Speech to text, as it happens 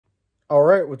All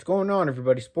right, what's going on,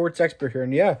 everybody? Sports expert here,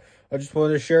 and yeah, I just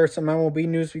wanted to share some MLB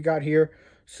news we got here.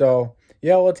 So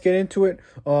yeah, let's get into it.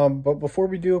 But before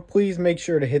we do, please make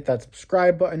sure to hit that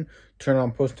subscribe button, turn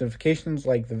on post notifications,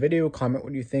 like the video, comment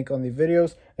what you think on the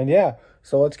videos, and yeah,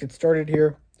 so let's get started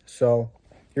here. So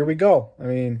here we go.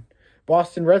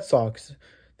 Boston Red Sox,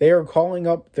 they are calling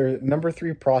up their number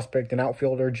 3 prospect and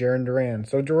outfielder Jarren Duran.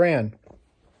 So Duran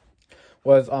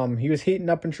he was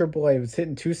heating up in AAA. He was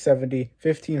hitting 270,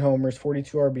 15 homers,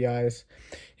 42 RBIs.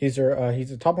 He's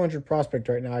a top 100 prospect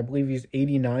right now. I believe he's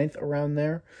 89th around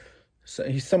there. So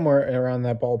he's somewhere around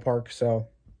that ballpark. So,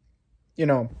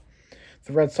 the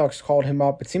Red Sox called him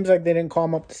up. It seems like they didn't call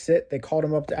him up to sit. They called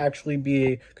him up to actually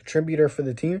be a contributor for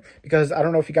the team because I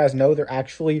don't know if you guys know, they're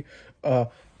actually they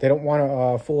don't want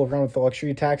to fool around with the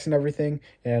luxury tax and everything.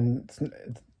 And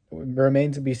it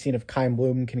remains to be seen if Kyle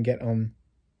Bloom can get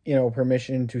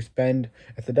permission to spend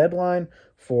at the deadline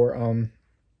for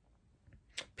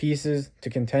pieces to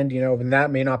contend, and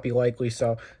that may not be likely.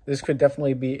 So this could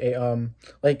definitely be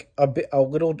it's like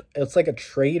a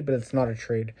trade, but it's not a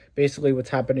trade. Basically what's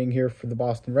happening here for the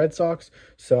Boston Red Sox.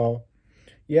 So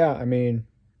yeah,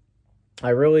 I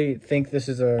really think this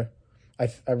is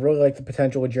I really like the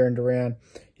potential of Jarren Duran.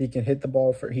 He can hit the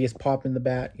ball he is popping the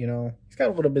bat, he's got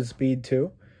a little bit of speed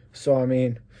too. So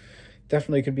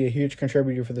definitely could be a huge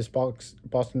contributor for this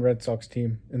Boston Red Sox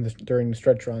team during the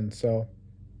stretch run. So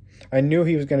I knew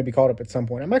he was going to be called up at some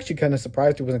point. I'm actually kind of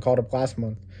surprised he wasn't called up last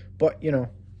month. But, the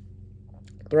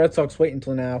Red Sox wait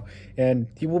until now, and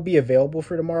he will be available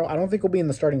for tomorrow. I don't think he'll be in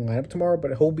the starting lineup tomorrow,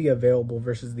 but he'll be available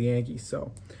versus the Yankees.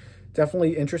 So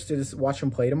definitely interested to watch him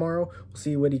play tomorrow. We'll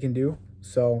see what he can do.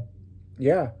 So,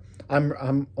 yeah,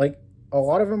 I'm like, a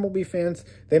lot of MLB fans,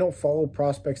 they don't follow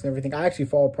prospects and everything. I actually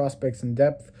follow prospects in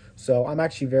depth, so I'm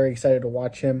actually very excited to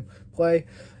watch him play,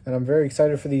 and I'm very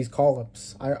excited for these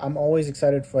call-ups. I'm always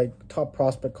excited for, top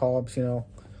prospect call-ups, to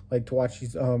watch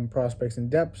these prospects in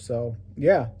depth. So,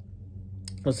 yeah,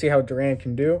 let's see how Duran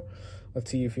can do.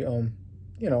 Let's see if he,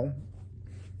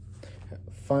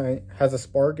 has a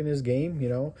spark in his game.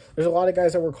 There's a lot of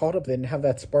guys that were called up that didn't have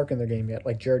that spark in their game yet,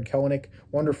 like Jared Kelenic.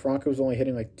 Wander Franco was only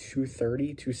hitting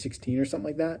 230, 216 or something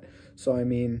like that. So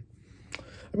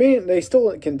they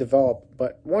still can develop,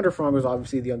 but Wander Franco is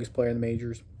obviously the youngest player in the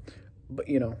majors. But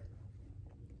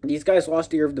these guys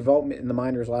lost a year of development in the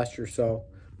minors last year. So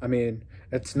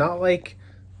it's not like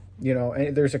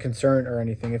there's a concern or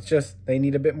anything. It's just they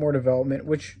need a bit more development,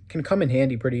 which can come in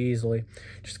handy pretty easily.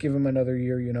 Just give them another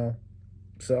year.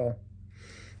 So,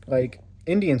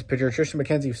 Indians pitcher Tristan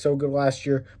McKenzie was so good last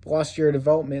year, but lost year of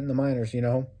development in the minors,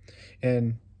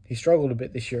 and he struggled a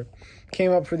bit this year.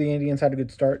 Came up for the Indians, had a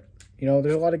good start.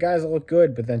 There's a lot of guys that look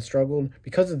good, but then struggled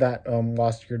because of that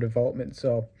lost year development.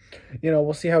 So,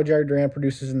 we'll see how Jarren Duran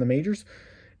produces in the majors.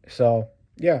 So,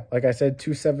 yeah, like I said,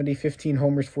 270, 15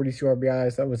 homers, 42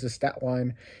 RBIs. That was his stat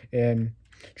line in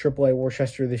AAA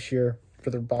Worcester this year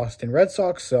for the Boston Red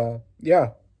Sox. So, yeah,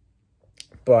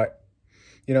 but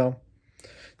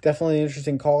definitely an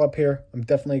interesting call up here. I'm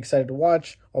definitely excited to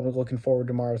watch. I'll be looking forward to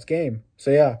tomorrow's game. So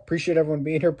yeah, appreciate everyone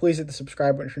being here. Please hit the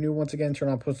subscribe button if you're new. Once again, turn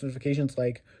on post notifications,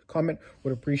 comment.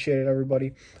 Would appreciate it,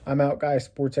 everybody. I'm out, guys.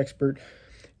 Sports expert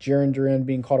Jarren Duran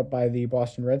being called up by the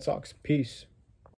Boston Red Sox. Peace.